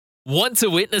Want to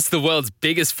witness the world's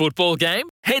biggest football game?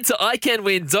 Head to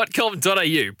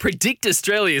iCanWin.com.au, predict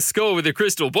Australia's score with a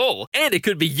crystal ball, and it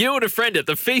could be you and a friend at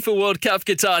the FIFA World Cup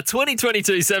Qatar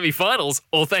 2022 semi-finals,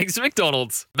 all thanks to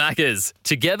McDonald's. Maccas,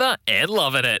 together and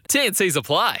loving it. TNCs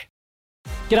apply.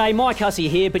 G'day, Mike Hussey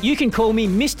here, but you can call me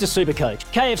Mr. Supercoach.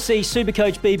 KFC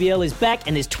Supercoach BBL is back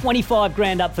and there's 25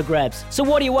 grand up for grabs. So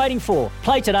what are you waiting for?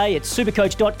 Play today at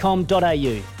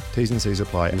supercoach.com.au. T's and C's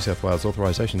apply. New South Wales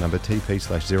authorisation number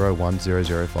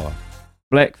TP/01005.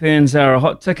 Black Ferns are a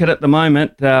hot ticket at the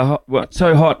moment.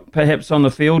 So hot perhaps on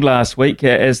the field last week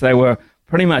as they were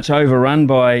pretty much overrun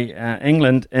by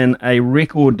England in a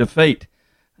record defeat.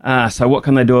 So what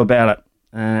can they do about it?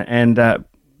 And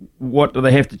what do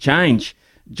they have to change?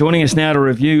 Joining us now to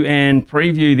review and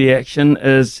preview the action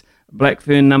is Black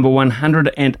Fern number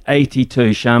 182,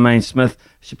 Charmaine Smith.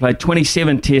 She played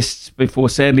 27 tests before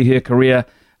sadly her career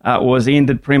was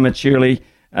ended prematurely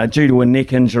due to a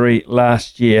neck injury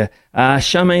last year.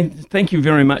 Charmaine, thank you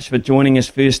very much for joining us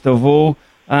first of all.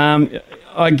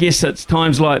 I guess it's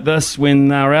times like this when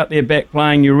they're out there back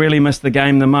playing, you really miss the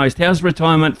game the most. How's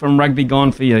retirement from rugby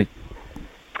gone for you?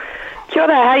 Kia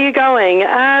ora, how are you going?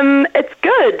 It's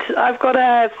good. I've got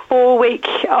a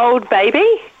 4-week-old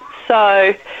baby,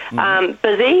 so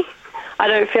busy. I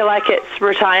don't feel like it's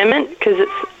retirement because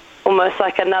it's almost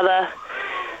like another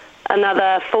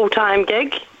full-time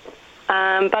gig,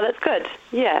 but it's good,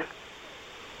 yeah.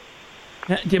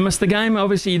 Do you miss the game?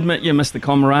 Obviously, you admit you miss the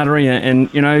camaraderie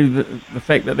and you know, the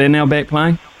fact that they're now back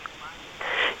playing?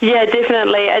 Yeah,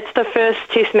 definitely. It's the first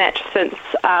test match since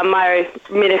my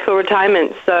medical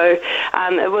retirement, so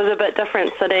it was a bit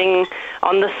different sitting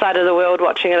on this side of the world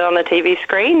watching it on a TV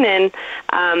screen, and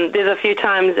there's a few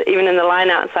times, even in the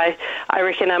lineouts, I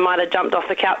reckon I might have jumped off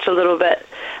the couch a little bit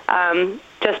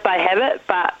just by habit,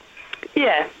 but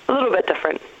yeah, a little bit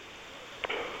different.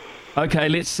 Okay,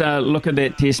 let's look at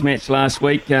that test match last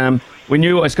week. We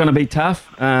knew it was going to be tough,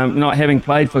 not having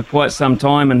played for quite some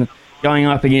time and going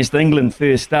up against England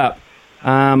first up.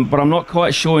 But I'm not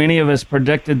quite sure any of us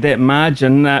predicted that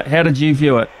margin. How did you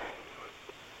view it?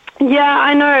 Yeah,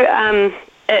 I know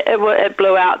it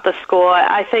blew out the score.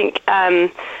 I think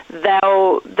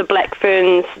the Black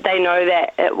Ferns, they know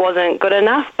that it wasn't good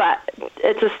enough, but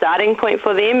it's a starting point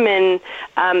for them, and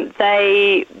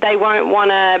they won't want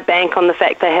to bank on the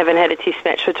fact they haven't had a test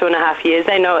match for 2.5 years.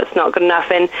 They know it's not good enough,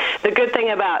 and the good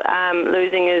thing about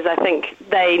losing is I think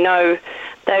they know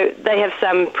they have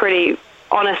some pretty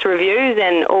honest reviews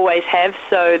and always have,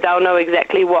 so they'll know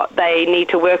exactly what they need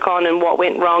to work on and what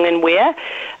went wrong and where,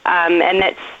 and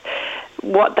that's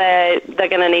what they're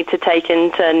going to need to take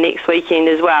into next weekend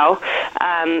as well.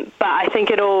 But I think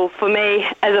for me,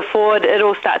 as a forward, it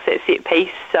all starts at set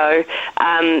piece. So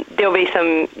there'll be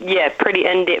some, pretty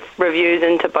in-depth reviews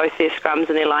into both their scrums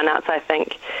and their lineouts, I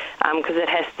think, because it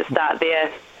has to start there.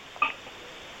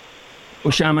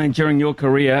 Well, Charmaine, during your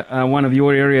career, one of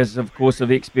your areas, of course,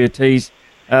 of expertise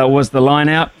was the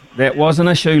lineout. That was an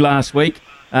issue last week.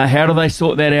 How do they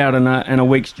sort that out in a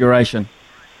week's duration?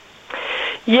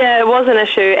 Yeah, it was an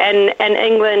issue, and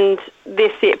England, their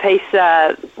set piece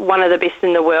are one of the best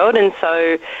in the world, and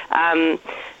so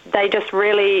they just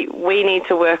we need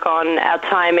to work on our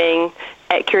timing,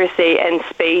 accuracy and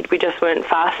speed. We just weren't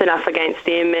fast enough against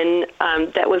them, and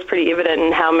that was pretty evident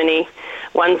in how many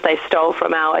ones they stole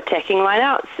from our attacking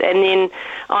lineouts. And then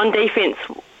on defence,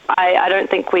 I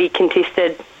don't think we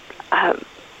contested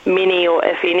many or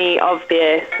if any of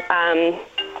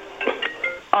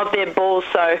their balls,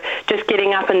 so just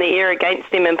getting up in the air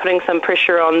against them and putting some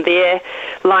pressure on their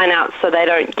lineouts so they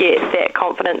don't get that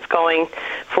confidence going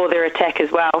for their attack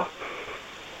as well.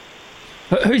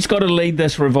 Who's got to lead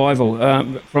this revival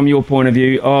from your point of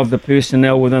view of the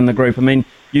personnel within the group? I mean,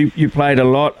 you played a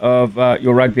lot of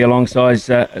your rugby alongside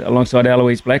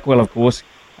Eloise Blackwell, of course,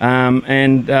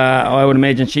 and I would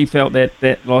imagine she felt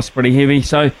that loss pretty heavy.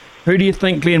 So who do you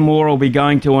think Glenn Moore will be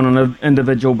going to on an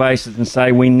individual basis and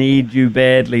say, we need you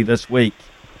badly this week?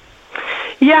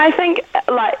 Yeah, I think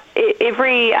like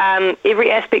every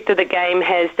aspect of the game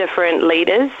has different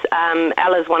leaders.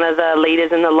 Ella's one of the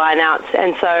leaders in the lineouts,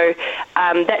 and so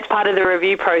that's part of the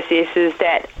review process is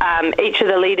that each of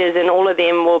the leaders and all of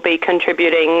them will be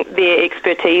contributing their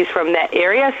expertise from that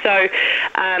area. So,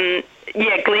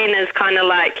 Glenn is kind of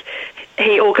like,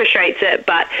 he orchestrates it,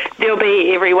 but there'll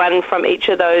be everyone from each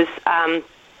of those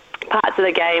parts of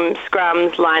the game,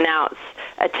 scrums, lineouts,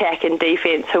 attack and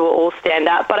defence, who will all stand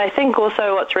up. But I think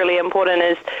also what's really important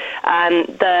is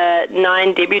the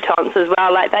 9 debutants as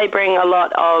well. Like, they bring a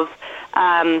lot of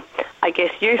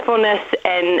youthfulness,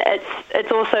 and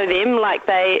it's also them. Like,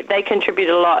 they contribute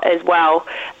a lot as well,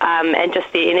 and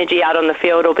just the energy out on the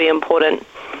field will be important.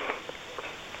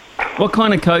 What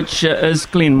kind of coach is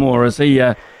Glenn Moore? Is he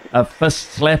a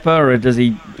fist slapper, or does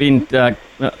he bend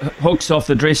hooks off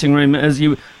the dressing room? Is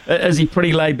he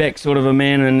pretty laid back sort of a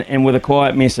man and with a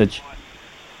quiet message?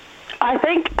 I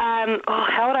think,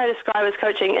 how would I describe his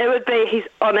coaching? It would be he's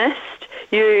honest.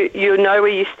 You know where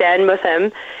you stand with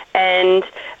him, and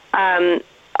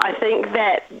I think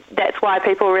that's why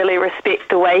people really respect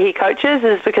the way he coaches,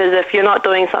 is because if you're not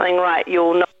doing something right,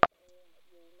 you'll know.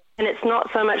 And it's not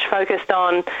so much focused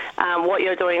on what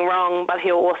you're doing wrong, but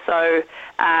he'll also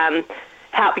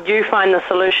help you find the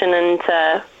solution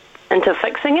into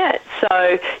fixing it.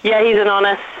 So, yeah, he's an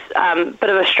honest, bit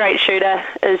of a straight shooter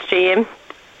as GM.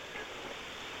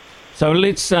 So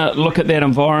let's look at that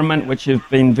environment, which you've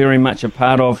been very much a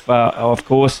part of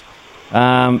course.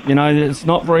 It's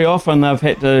not very often they've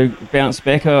had to bounce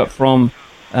back from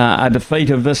a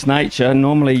defeat of this nature.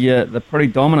 Normally they're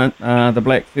pretty dominant, the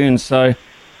Black Ferns. So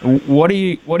what are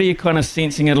you kind of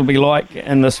sensing it'll be like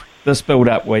in this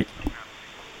build-up week?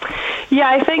 Yeah,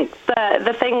 I think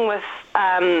the thing with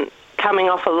coming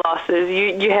off a loss is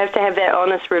you have to have that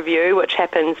honest review, which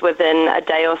happens within a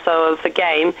day or so of the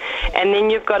game, and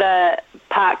then you've got to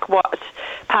park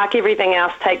everything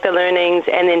else, take the learnings,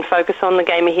 and then focus on the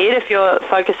game ahead. If you're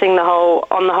focusing the whole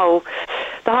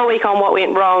week on what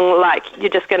went wrong, like,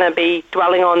 you're just going to be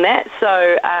dwelling on that.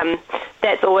 So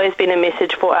that's always been a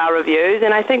message for our reviews.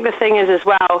 And I think the thing is as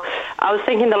well, I was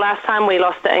thinking the last time we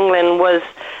lost to England was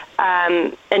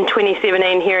in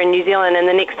 2017 here in New Zealand, and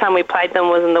the next time we played them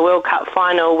was in the World Cup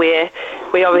final, where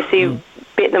we obviously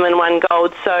bet them in 1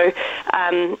 gold. So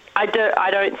I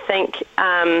don't think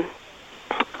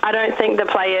the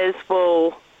players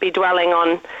will be dwelling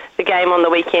on the game on the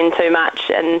weekend too much,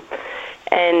 and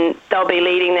they'll be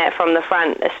leading that from the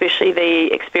front, especially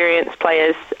the experienced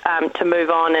players, to move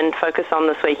on and focus on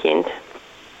this weekend.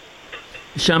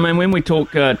 Charmaine, when we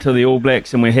talk to the All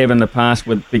Blacks, and we have in the past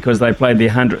because they played their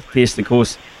 100th test, of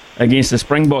course, against the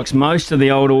Springboks, most of the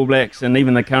old All Blacks and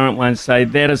even the current ones say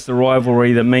that is the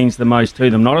rivalry that means the most to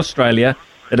them. Not Australia,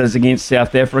 it is against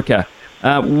South Africa.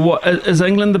 Is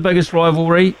England the biggest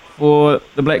rivalry for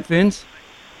the Black Ferns?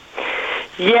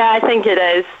 Yeah, I think it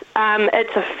is.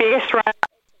 It's a fierce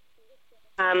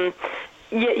rivalry.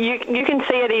 You can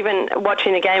see it even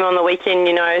watching the game on the weekend,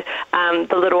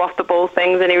 the little off-the-ball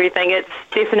things and everything. It's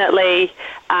definitely,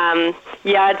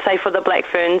 I'd say for the Black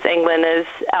Ferns, England is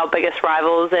our biggest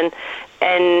rivals. And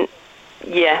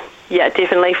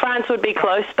definitely. France would be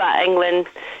close, but England,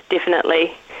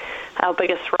 definitely our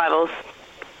biggest rivals.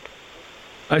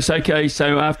 It's okay,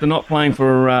 so after not playing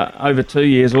for over 2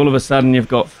 years, all of a sudden you've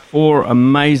got 4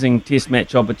 amazing test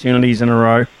match opportunities in a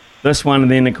row. This one, and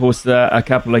then, of course, a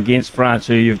couple against France,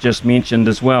 who you've just mentioned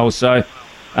as well. So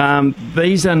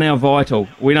these are now vital.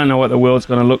 We don't know what the world's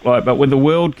going to look like, but with the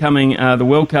World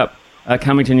Cup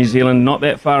coming to New Zealand, not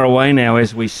that far away now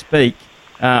as we speak,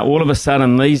 all of a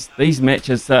sudden these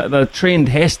matches, the trend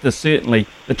has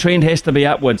to be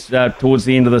upwards towards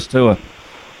the end of this tour.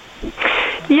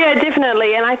 Yeah,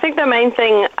 definitely, and I think the main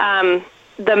thing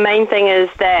is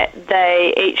that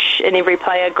each and every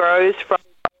player grows from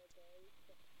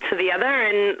to the other,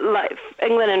 and like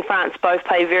England and France both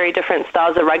play very different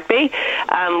styles of rugby,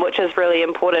 which is really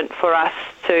important for us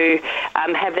to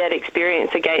have that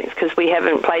experience against, because we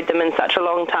haven't played them in such a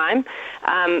long time.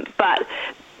 But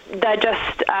they're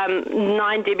just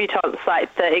 9 debutants.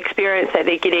 Like, the experience that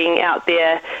they're getting out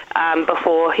there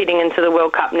before heading into the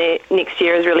World Cup next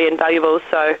year is really invaluable.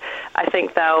 So I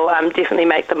think they'll definitely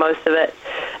make the most of it,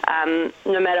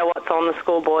 no matter what's on the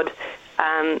scoreboard.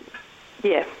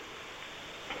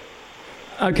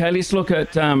 Okay, let's look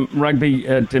at rugby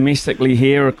domestically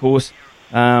here, of course.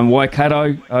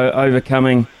 Waikato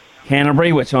overcoming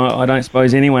Canterbury, which I don't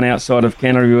suppose anyone outside of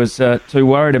Canterbury was too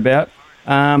worried about.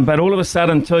 But all of a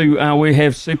sudden, too, we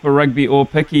have Super Rugby or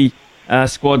Picky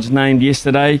squads named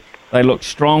yesterday. They look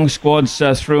strong squads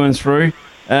through and through.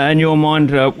 In your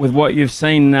mind, with what you've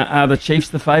seen, are the Chiefs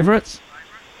the favourites?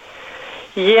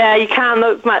 Yeah, you can't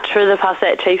look much further past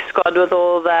that Chiefs squad with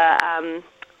all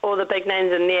the big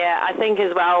names in there. I think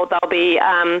as well they'll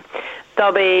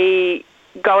be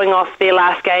going off their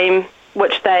last game,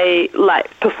 which they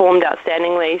performed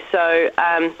outstandingly. So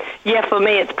for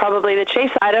me it's probably the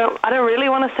Chiefs. I don't really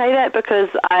want to say that because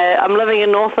I'm living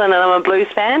in Northland and I'm a Blues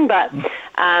fan, but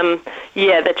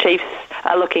the Chiefs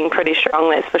are looking pretty strong,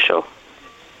 that's for sure.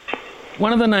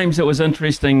 One of the names that was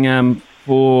interesting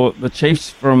for the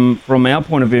Chiefs from our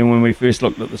point of view when we first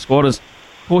looked at the squad is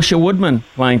Portia Woodman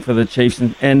playing for the Chiefs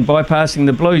and bypassing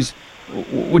the Blues.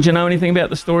 Would you know anything about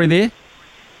the story there?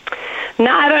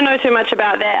 No, I don't know too much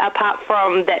about that, apart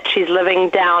from that she's living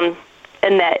down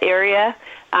in that area.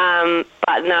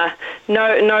 But no,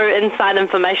 no inside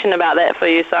information about that for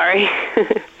you, sorry.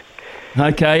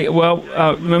 Okay, well,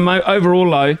 overall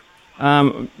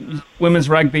though, women's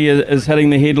rugby is hitting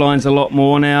the headlines a lot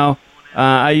more now.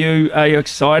 Are you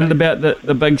excited about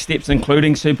the big steps,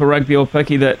 including Super Rugby or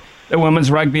Picky, that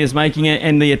women's rugby is making it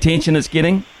and the attention it's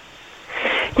getting?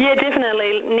 Yeah,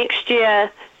 definitely. Next year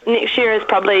is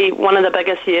probably one of the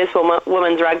biggest years for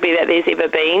women's rugby that there's ever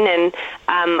been, and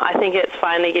I think it's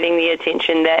finally getting the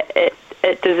attention that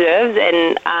it deserves,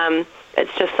 and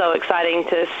it's just so exciting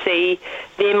to see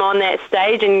them on that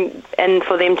stage and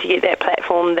for them to get that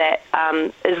platform that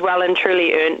is well and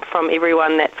truly earned from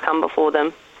everyone that's come before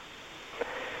them.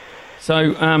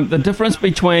 So the difference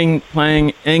between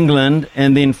playing England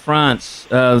and then France,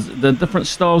 the different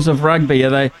styles of rugby, are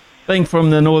they, being from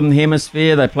the Northern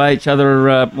Hemisphere, they play each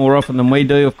other more often than we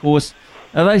do, of course.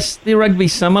 Are their rugby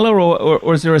similar,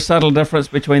 or is there a subtle difference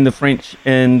between the French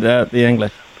and the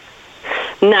English?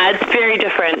 No, it's very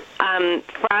different.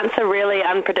 France are really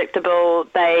unpredictable.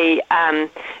 They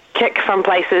kick from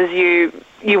places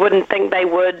you wouldn't think they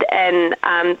would, and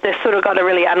they've sort of got a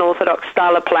really unorthodox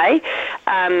style of play,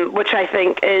 which I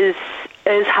think is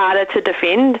harder to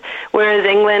defend, whereas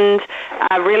England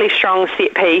are really strong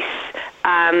set piece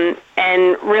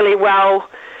and really well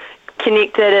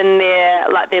connected in their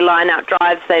line-out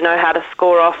drives. They know how to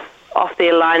score off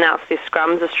their line-outs. Their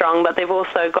scrums are strong, but they've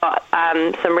also got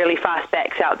some really fast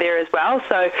backs out there as well.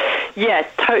 So, yeah,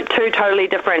 two totally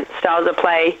different styles of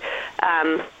play,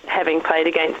 having played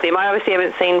against them. I obviously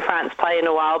haven't seen France play in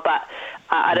a while, but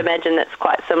I'd imagine that's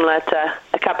quite similar to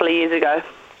a couple of years ago.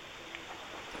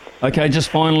 Okay, just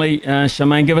finally,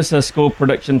 Charmaine, give us a score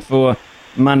prediction for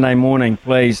Monday morning,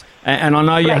 please. And I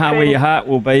know where your heart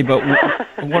will be, but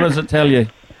what does it tell you?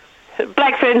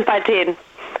 Black Ferns by 10.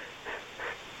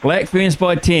 Black Ferns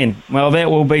by 10. Well,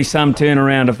 that will be some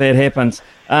turnaround if that happens.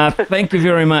 Thank you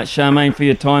very much, Charmaine, for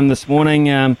your time this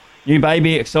morning. New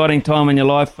baby, exciting time in your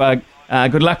life.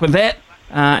 Good luck with that.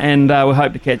 And we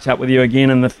hope to catch up with you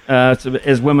again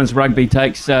as women's rugby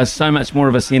takes so much more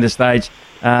of a centre stage.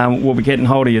 We'll be getting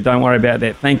hold of you. Don't worry about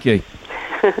that. Thank you.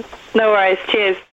 No worries. Cheers.